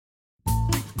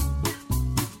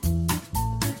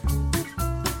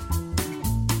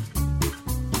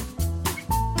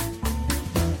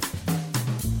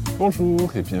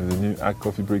Bonjour et bienvenue à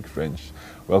Coffee Break French.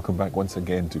 Welcome back once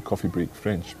again to Coffee Break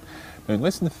French. Now in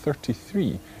lesson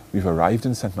 33, we've arrived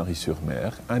in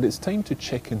Sainte-Marie-sur-Mer and it's time to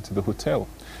check into the hotel.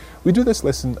 We do this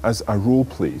lesson as a role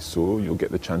play, so you'll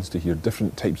get the chance to hear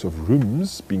different types of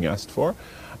rooms being asked for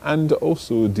and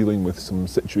also dealing with some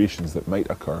situations that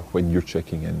might occur when you're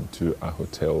checking into a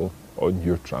hotel on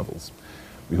your travels.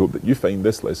 We hope that you find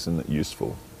this lesson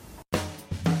useful.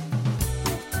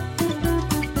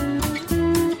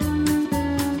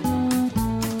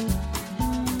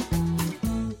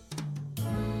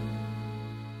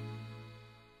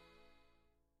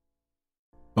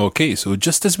 Okay, so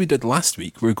just as we did last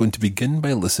week, we're going to begin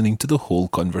by listening to the whole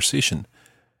conversation.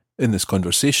 In this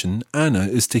conversation, Anna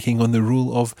is taking on the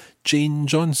role of Jane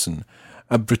Johnson,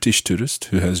 a British tourist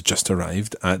who has just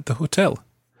arrived at the hotel.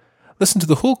 Listen to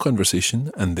the whole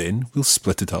conversation and then we'll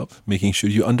split it up, making sure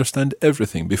you understand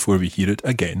everything before we hear it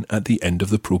again at the end of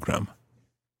the programme.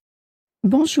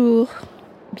 Bonjour,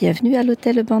 bienvenue à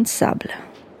l'hôtel Banc de Sable.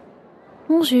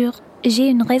 Bonjour, j'ai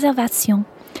une réservation.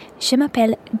 Je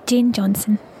m'appelle Jane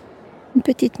Johnson. Une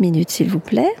petite minute, s'il vous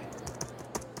plaît.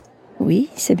 Oui,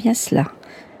 c'est bien cela.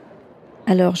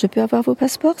 Alors, je peux avoir vos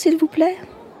passeports, s'il vous plaît?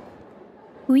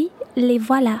 Oui, les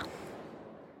voilà.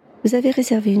 Vous avez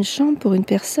réservé une chambre pour une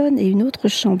personne et une autre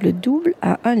chambre double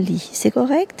à un lit, c'est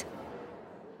correct?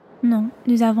 Non,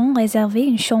 nous avons réservé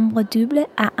une chambre double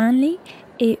à un lit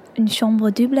et une chambre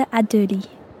double à 2 lits.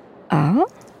 Ah?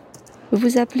 Vous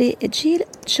vous appelez Jill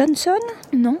Johnson?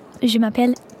 Non, je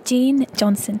m'appelle Jane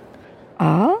Johnson.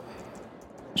 Ah?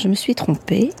 Je me suis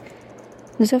trompée.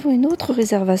 Nous avons une autre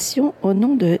réservation au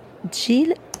nom de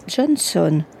Jill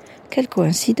Johnson. Quelle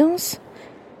coïncidence!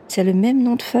 C'est le même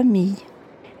nom de famille.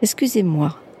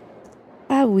 Excusez-moi.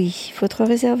 Ah oui, votre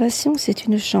réservation, c'est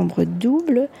une chambre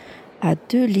double à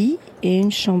 2 lits et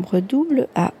une chambre double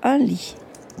à 1 lit.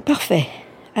 Parfait.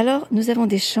 Alors, nous avons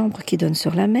des chambres qui donnent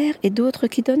sur la mer et d'autres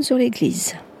qui donnent sur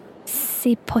l'église.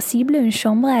 C'est possible une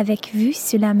chambre avec vue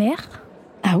sur la mer?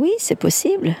 Ah oui, c'est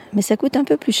possible, mais ça coûte un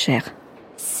peu plus cher.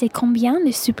 C'est combien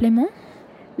le supplément?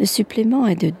 Le supplément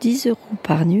est de 10 €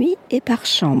 par nuit et par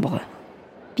chambre.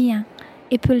 Bien.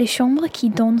 Et pour les chambres qui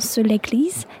donnent sur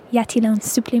l'église, y a-t-il un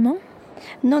supplément?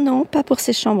 Non, pas pour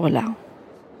ces chambres-là.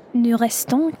 Nous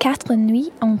restons 4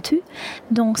 nuits en tout,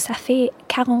 donc ça fait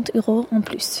 40 € en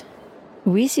plus.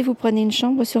 Oui, si vous prenez une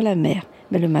chambre sur la mer.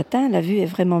 Mais le matin, la vue est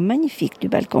vraiment magnifique du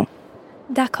balcon.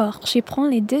 D'accord, je prends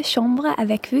les 2 chambres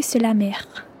avec vue sur la mer.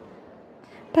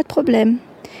 Pas de problème.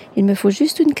 Il me faut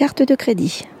juste une carte de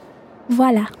crédit.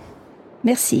 Voilà.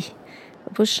 Merci.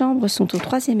 Vos chambres sont au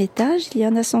 3e étage. Il y a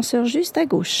un ascenseur juste à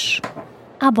gauche.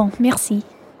 Ah bon, merci.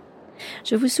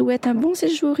 Je vous souhaite un bon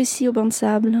séjour ici au Banc de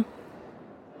Sable.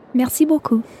 Merci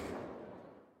beaucoup.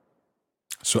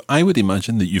 So I would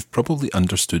imagine that you've probably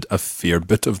understood a fair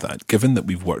bit of that, given that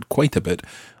we've worked quite a bit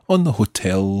on the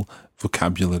hotel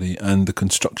vocabulary and the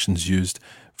constructions used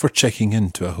for checking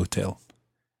into a hotel.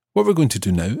 What we're going to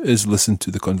do now is listen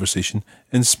to the conversation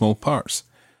in small parts.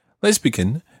 Let's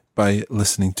begin by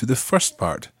listening to the first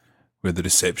part, where the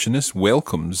receptionist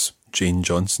welcomes Jane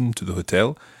Johnson to the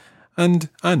hotel and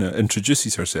Anna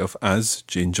introduces herself as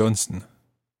Jane Johnson.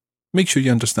 Make sure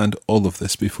you understand all of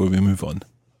this before we move on.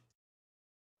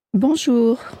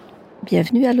 Bonjour,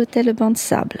 bienvenue à l'hôtel Banc de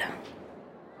Sable.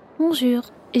 Bonjour,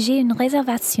 j'ai une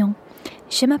réservation.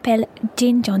 Je m'appelle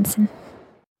Jane Johnson.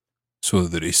 So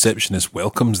the receptionist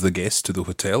welcomes the guest to the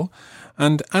hotel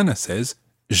and Anna says,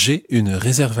 J'ai une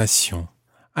réservation.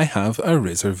 I have a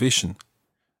reservation.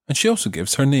 And she also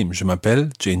gives her name. Je m'appelle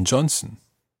Jane Johnson.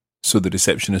 So the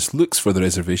receptionist looks for the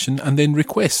reservation and then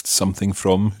requests something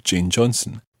from Jane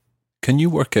Johnson. Can you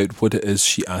work out what it is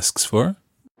she asks for?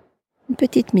 Une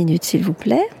petite minute, s'il vous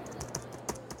plaît.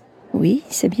 Oui,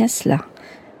 c'est bien cela.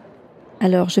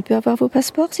 Alors, je peux avoir vos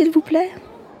passeports, s'il vous plaît?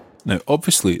 Now,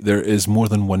 obviously, there is more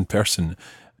than one person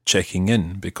checking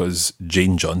in because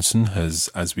Jane Johnson has,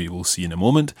 as we will see in a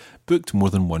moment, booked more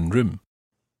than one room.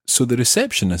 So the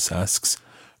receptionist asks,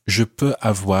 Je peux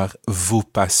avoir vos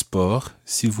passeports,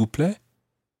 s'il vous plaît?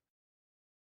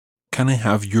 Can I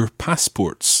have your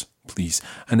passports, please?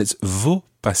 And it's vos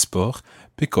passeports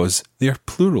because they're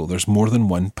plural. There's more than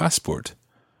one passport.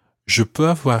 Je peux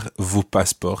avoir vos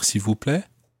passeports, s'il vous plaît?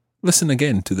 Listen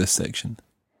again to this section.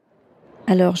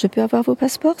 Alors, je peux avoir vos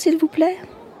passeports, s'il vous plaît?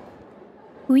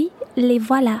 Oui, les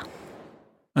voilà.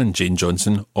 And Jane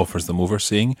Johnson offers them over,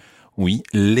 saying, Oui,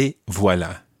 les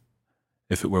voilà.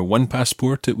 If it were one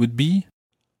passport, it would be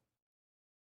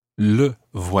le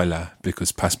voilà,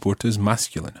 because passport is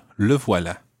masculine. Le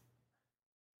voilà.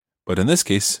 But in this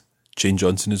case, Jane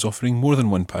Johnson is offering more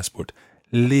than one passport.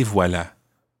 Les voilà.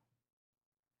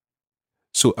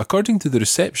 So, according to the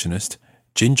receptionist,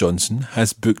 Jane Johnson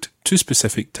has booked 2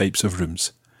 specific types of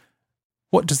rooms.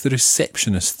 What does the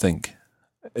receptionist think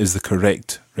is the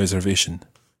correct reservation?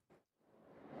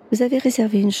 Vous avez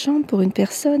réservé une chambre pour une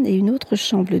personne et une autre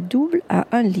chambre double à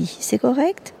un lit, c'est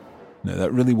correct? Now,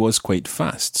 that really was quite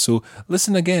fast, so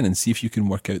listen again and see if you can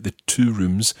work out the 2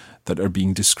 rooms that are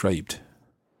being described.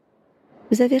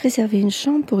 Vous avez réservé une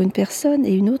chambre pour une personne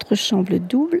et une autre chambre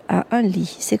double à un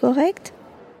lit, c'est correct?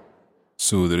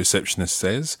 So the receptionist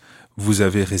says, vous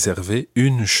avez réservé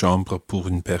une chambre pour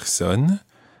une personne,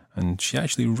 and she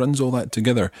actually runs all that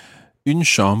together. Une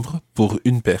chambre pour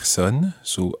une personne,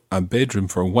 so a bedroom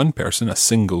for one person, a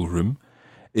single room,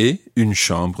 et une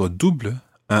chambre double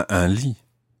à un lit,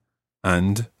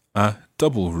 and a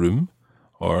double room,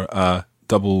 or a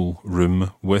double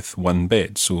room with one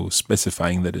bed, so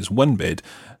specifying that it's one bed,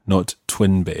 not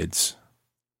twin beds.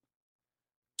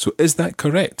 So is that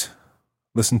correct?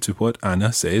 Listen to what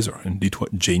Anna says, or indeed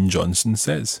what Jane Johnson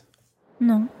says.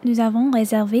 Non, nous avons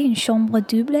réservé une chambre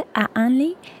double à un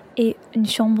lit et une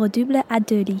chambre double à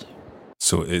 2 lits.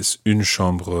 So it's une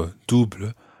chambre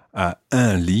double à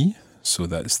un lit, so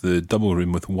that's the double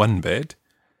room with one bed,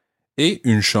 et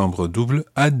une chambre double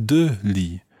à 2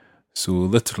 lits. So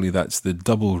literally that's the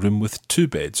double room with 2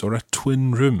 beds, or a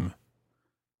twin room.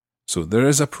 So there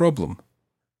is a problem.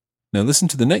 Now listen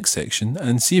to the next section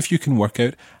and see if you can work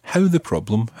out how the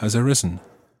problem has arisen.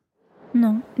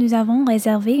 Non, nous avons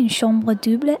réservé une chambre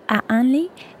double à un lit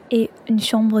et une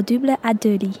chambre double à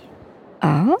 2 lits.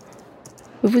 Ah?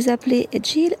 Vous vous appelez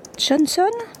Jill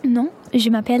Johnson? Non, je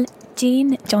m'appelle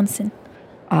Jane Johnson.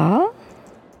 Ah?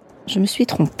 Je me suis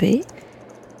trompée.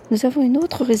 Nous avons une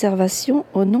autre réservation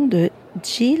au nom de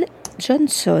Jill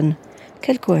Johnson.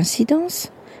 Quelle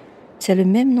coïncidence! C'est le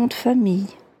même nom de famille.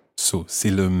 So, c'est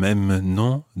le même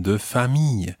nom de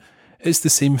famille. It's the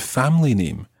same family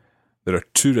name. There are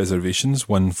 2 reservations,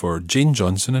 one for Jane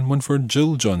Johnson and one for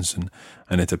Jill Johnson,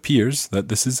 and it appears that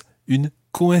this is une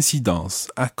coïncidence,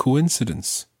 a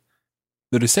coincidence.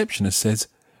 The receptionist says,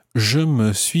 Je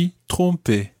me suis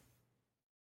trompé.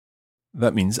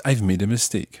 That means I've made a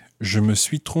mistake. Je me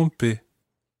suis trompé.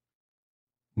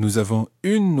 Nous avons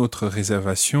une autre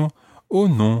réservation au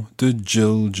nom de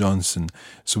Jill Johnson.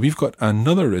 So we've got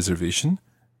another reservation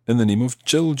in the name of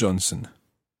Jill Johnson.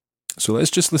 So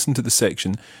let's just listen to the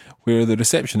section where the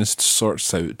receptionist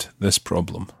sorts out this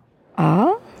problem.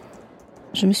 Ah?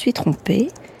 Je me suis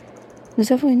trompée.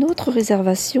 Nous avons une autre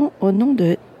réservation au nom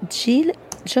de Jill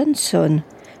Johnson.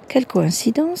 Quelle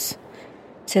coïncidence!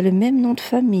 C'est le même nom de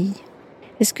famille.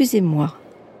 Excusez-moi.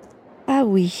 Ah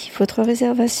oui, votre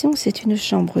réservation, c'est une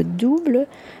chambre double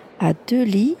à 2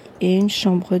 lits et une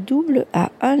chambre double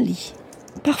à 1 lit.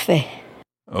 Parfait.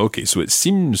 Okay, so it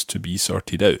seems to be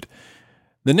sorted out.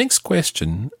 The next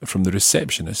question from the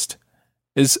receptionist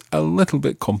is a little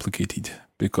bit complicated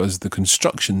because the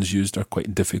constructions used are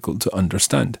quite difficult to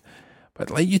understand.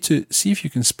 But I'd like you to see if you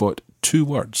can spot 2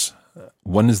 words.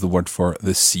 One is the word for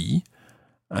the sea,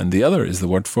 and the other is the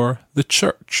word for the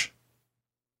church.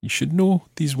 You should know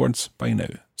these words by now.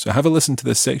 So have a listen to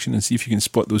this section and see if you can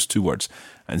spot those 2 words,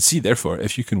 and see therefore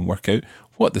if you can work out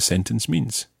what the sentence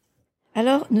means.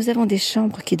 Alors, nous avons des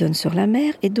chambres qui donnent sur la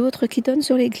mer et d'autres qui donnent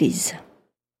sur l'église.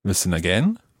 Listen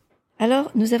again.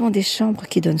 Alors, nous avons des chambres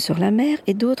qui donnent sur la mer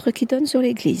et d'autres qui donnent sur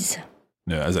l'église.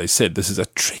 Now, as I said, this is a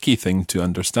tricky thing to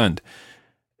understand.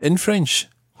 In French,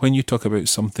 when you talk about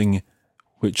something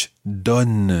which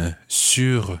donne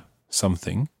sur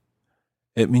something,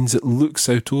 it means it looks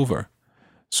out over.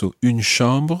 So, une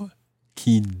chambre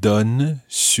qui donne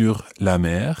sur la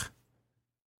mer.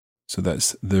 So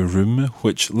that's the room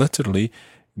which literally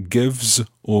gives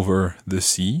over the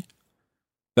sea.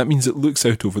 That means it looks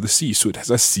out over the sea, so it has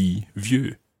a sea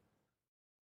view.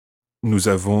 Nous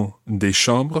avons des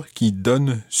chambres qui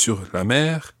donnent sur la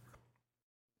mer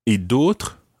et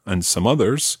d'autres, and some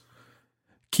others,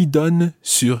 qui donnent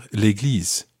sur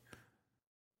l'église.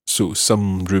 So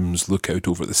some rooms look out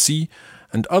over the sea,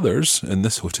 and others, in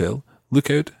this hotel, look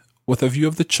out with a view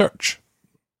of the church.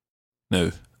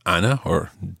 Now, Anna,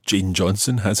 or Jane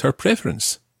Johnson, has her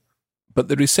preference. But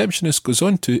the receptionist goes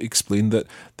on to explain that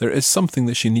there is something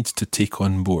that she needs to take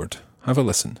on board. Have a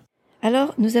listen.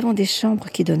 Alors, nous avons des chambres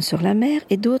qui donnent sur la mer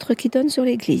et d'autres qui donnent sur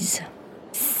l'église.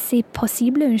 C'est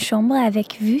possible une chambre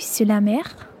avec vue sur la mer?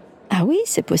 Ah oui,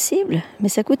 c'est possible, mais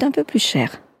ça coûte un peu plus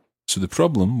cher. So the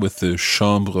problem with the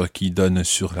chambre qui donne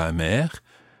sur la mer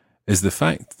is the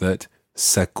fact that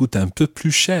ça coûte un peu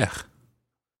plus cher.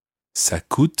 Ça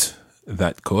coûte,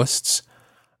 that costs,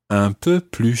 un peu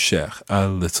plus cher, a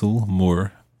little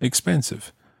more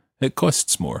expensive. It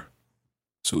costs more.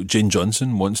 So Jane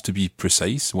Johnson wants to be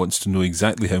precise, wants to know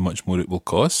exactly how much more it will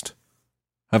cost.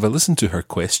 Have a listen to her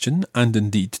question and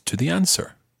indeed to the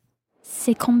answer.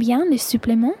 C'est combien le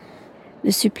supplément?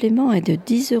 Le supplément est de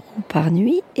 10 euros par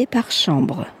nuit et par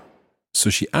chambre. So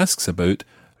she asks about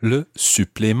le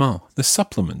supplément, the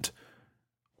supplement.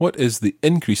 What is the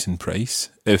increase in price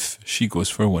if she goes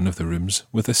for one of the rooms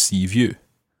with a sea view?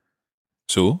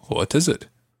 So, what is it?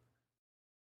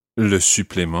 Le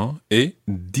supplément est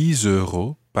 10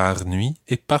 euros par nuit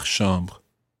et par chambre.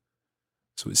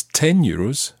 So it's 10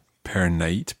 euros per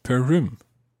night per room.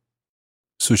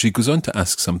 So she goes on to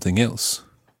ask something else.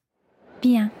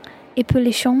 Bien. Et pour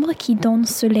les chambres qui donnent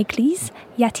sur l'église,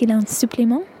 y a-t-il un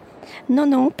supplément?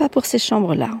 Non, pas pour ces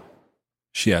chambres-là.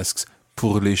 She asks,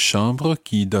 pour les chambres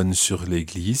qui donnent sur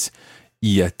l'église,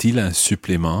 y a-t-il un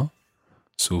supplément?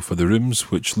 So for the rooms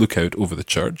which look out over the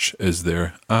church, is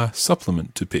there a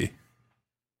supplement to pay?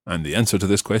 And the answer to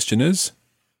this question is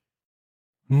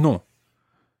non.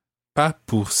 Pas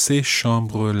pour ces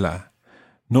chambres-là.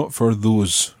 Not for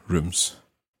those rooms.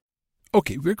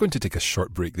 Okay, we're going to take a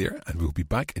short break there and we'll be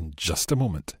back in just a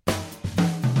moment.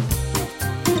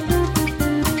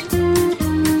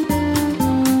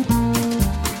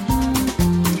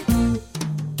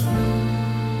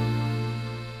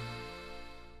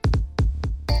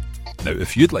 Now,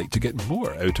 if you'd like to get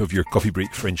more out of your Coffee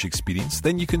Break French experience,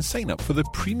 then you can sign up for the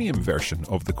premium version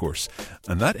of the course.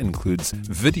 And that includes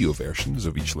video versions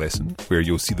of each lesson, where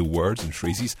you'll see the words and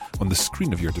phrases on the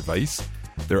screen of your device.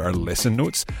 There are lesson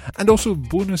notes and also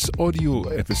bonus audio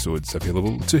episodes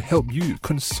available to help you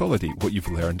consolidate what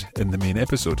you've learned in the main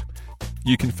episode.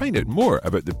 You can find out more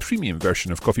about the premium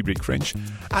version of Coffee Break French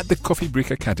at the Coffee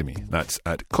Break Academy. That's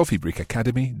at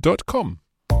coffeebreakacademy.com.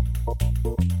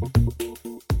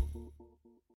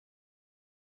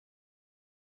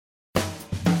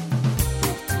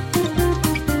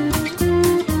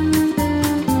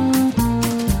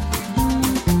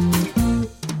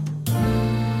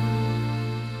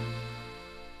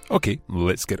 Okay,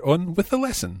 let's get on with the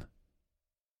lesson.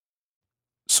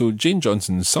 So Jane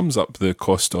Johnson sums up the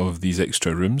cost of these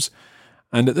extra rooms,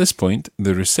 and at this point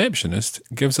the receptionist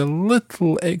gives a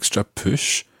little extra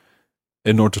push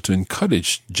in order to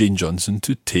encourage Jane Johnson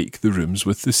to take the rooms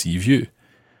with the sea view.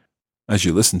 As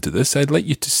you listen to this, I'd like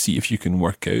you to see if you can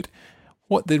work out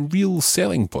what the real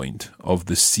selling point of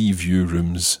the sea view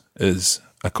rooms is,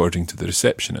 according to the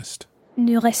receptionist.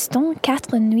 Nous restons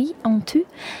 4 nuits en tout,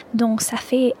 donc ça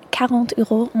fait 40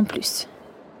 euros en plus.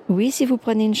 Oui, si vous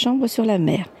prenez une chambre sur la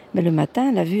mer. Mais le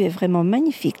matin, la vue est vraiment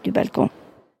magnifique du balcon.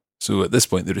 So at this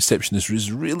point, the receptionist is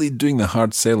really doing the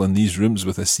hard sell on these rooms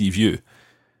with a sea view.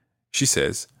 She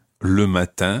says, le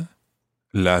matin,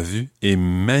 la vue est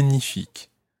magnifique.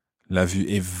 La vue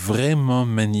est vraiment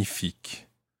magnifique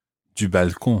du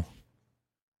balcon.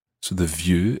 So the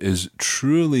view is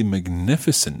truly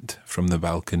magnificent from the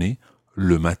balcony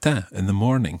le matin, in the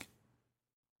morning.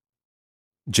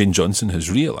 Jane Johnson has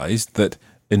realised that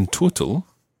in total,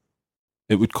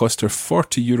 it would cost her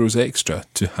 40 euros extra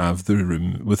to have the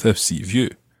room with a sea view.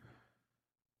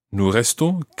 Nous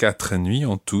restons 4 nuits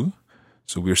en tout,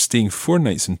 so we're staying 4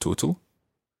 nights in total.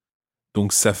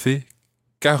 Donc ça fait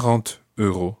 40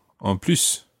 euros en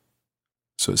plus.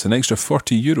 So it's an extra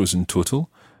 40 euros in total,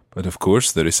 but of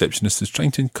course the receptionist is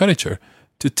trying to encourage her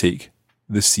to take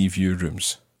the sea view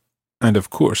rooms. And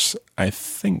of course, I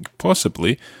think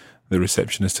possibly the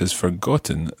receptionist has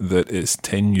forgotten that it's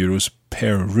 10 euros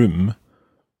per room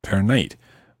per night,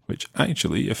 which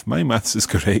actually, if my maths is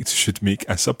correct, should make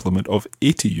a supplement of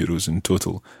 80 euros in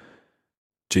total.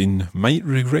 Jane might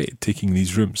regret taking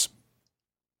these rooms.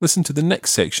 Listen to the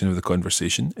next section of the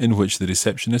conversation in which the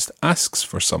receptionist asks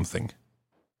for something.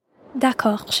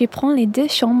 D'accord, je prends les 2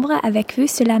 chambres avec vue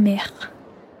sur la mer.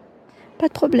 Pas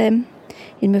de problème.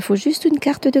 Il me faut juste une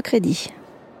carte de crédit.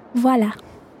 Voilà.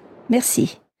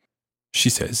 Merci. She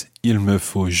says, il me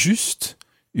faut juste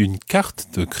une carte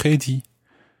de crédit.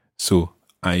 So,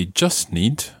 I just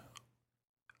need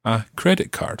a credit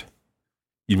card.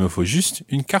 Il me faut juste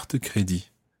une carte de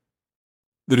crédit.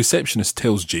 The receptionist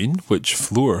tells Jane which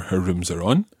floor her rooms are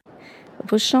on.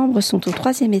 Vos chambres sont au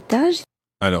 3e étage.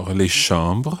 Alors, les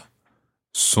chambres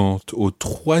sont au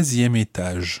 3e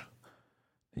étage.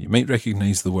 You might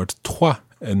recognize the word 3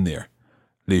 in there.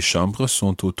 Les chambres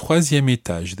sont au 3e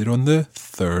étage. They're on the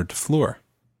 3rd floor.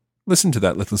 Listen to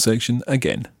that little section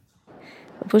again.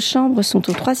 Vos chambres sont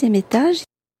au 3e étage.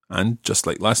 And just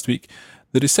like last week,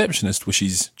 the receptionist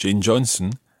wishes Jane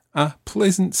Johnson a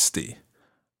pleasant stay,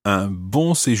 un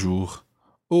bon séjour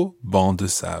au banc de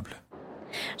sable.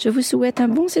 Je vous souhaite un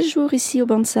bon séjour ici au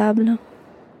banc de sable.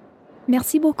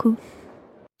 Merci beaucoup.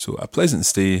 So a pleasant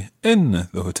stay in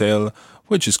the hotel,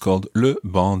 which is called le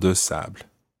banc de sable.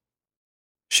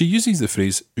 She uses the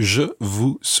phrase je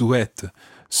vous souhaite.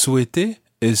 Souhaiter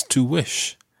is to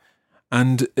wish,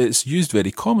 and it's used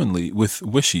very commonly with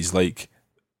wishes like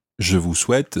je vous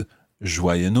souhaite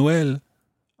joyeux Noël.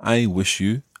 I wish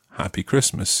you happy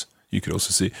Christmas. You could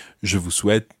also say je vous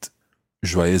souhaite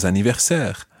joyeux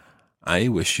anniversaire. I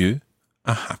wish you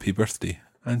a happy birthday,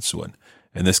 and so on.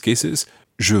 In this case, it's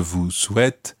je vous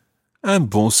souhaite un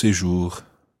bon séjour.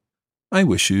 I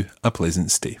wish you a pleasant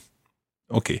stay.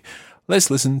 Okay, let's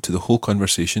listen to the whole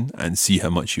conversation and see how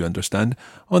much you understand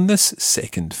on this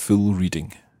second full reading.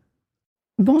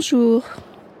 Bonjour,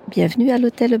 bienvenue à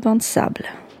l'hôtel Banc de Sable.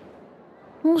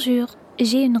 Bonjour,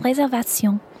 j'ai une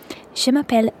réservation. Je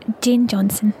m'appelle Jane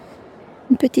Johnson.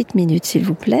 Une petite minute, s'il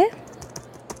vous plaît.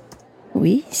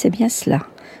 Oui, c'est bien cela.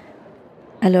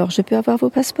 Alors, je peux avoir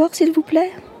vos passeports, s'il vous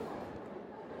plaît?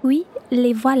 Oui,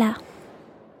 les voilà.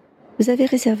 Vous avez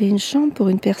réservé une chambre pour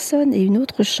une personne et une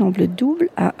autre chambre double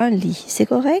à un lit, c'est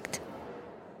correct?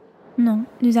 Non,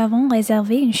 nous avons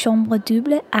réservé une chambre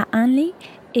double à un lit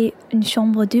et une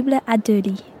chambre double à 2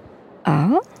 lits.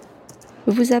 Ah?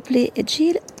 Vous vous appelez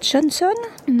Jill Johnson?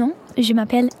 Non, je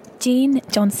m'appelle Jane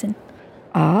Johnson.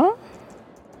 Ah?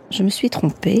 Je me suis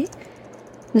trompée.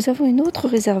 Nous avons une autre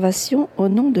réservation au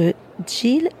nom de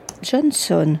Jill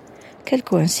Johnson. Quelle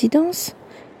coïncidence!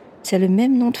 C'est le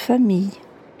même nom de famille.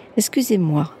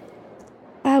 Excusez-moi.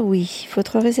 Ah oui,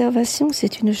 votre réservation,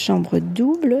 c'est une chambre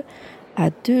double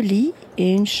à 2 lits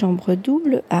et une chambre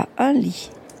double à 1 lit.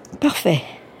 Parfait.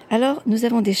 Alors, nous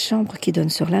avons des chambres qui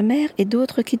donnent sur la mer et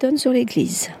d'autres qui donnent sur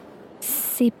l'église.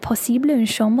 C'est possible une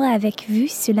chambre avec vue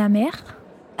sur la mer?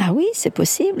 Ah oui, c'est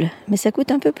possible, mais ça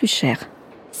coûte un peu plus cher.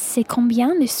 C'est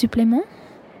combien le supplément?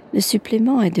 Le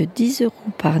supplément est de 10 €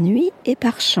 par nuit et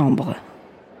par chambre.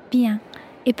 Bien.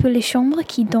 Et pour les chambres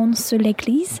qui donnent sur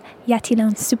l'église, y a-t-il un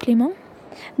supplément?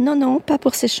 Non, pas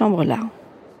pour ces chambres-là.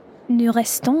 Nous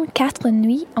restons 4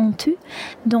 nuits en tout,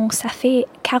 donc ça fait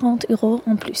 40 €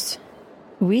 en plus.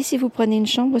 Oui, si vous prenez une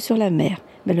chambre sur la mer.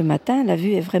 Mais le matin, la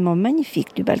vue est vraiment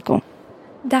magnifique du balcon.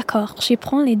 D'accord, je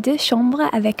prends les 2 chambres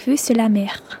avec vue sur la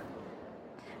mer.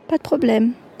 Pas de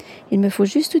problème. Il me faut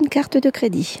juste une carte de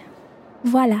crédit.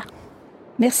 Voilà.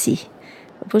 Merci.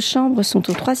 Vos chambres sont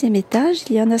au 3e étage.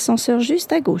 Il y a un ascenseur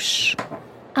juste à gauche.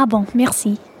 Ah bon,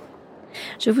 merci.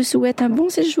 Je vous souhaite un bon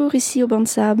séjour ici au banc de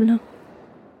sable.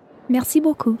 Merci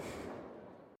beaucoup.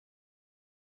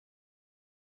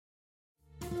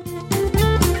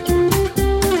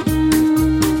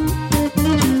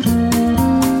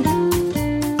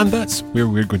 And that's where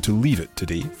we're going to leave it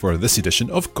today for this edition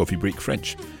of Coffee Break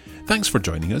French. Thanks for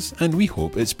joining us, and we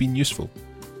hope it's been useful.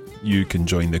 You can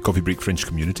join the Coffee Break French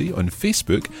community on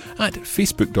Facebook at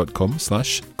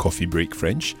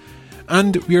facebook.com/coffeebreakfrench,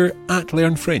 and we're at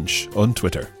Learn French on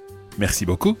Twitter. Merci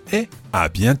beaucoup et à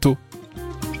bientôt.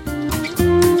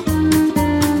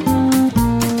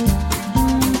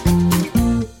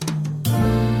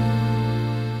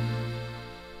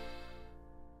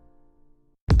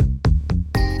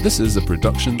 This is a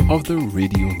production of the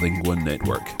Radiolingua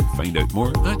Network. Find out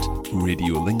more at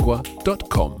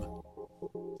radiolingua.com.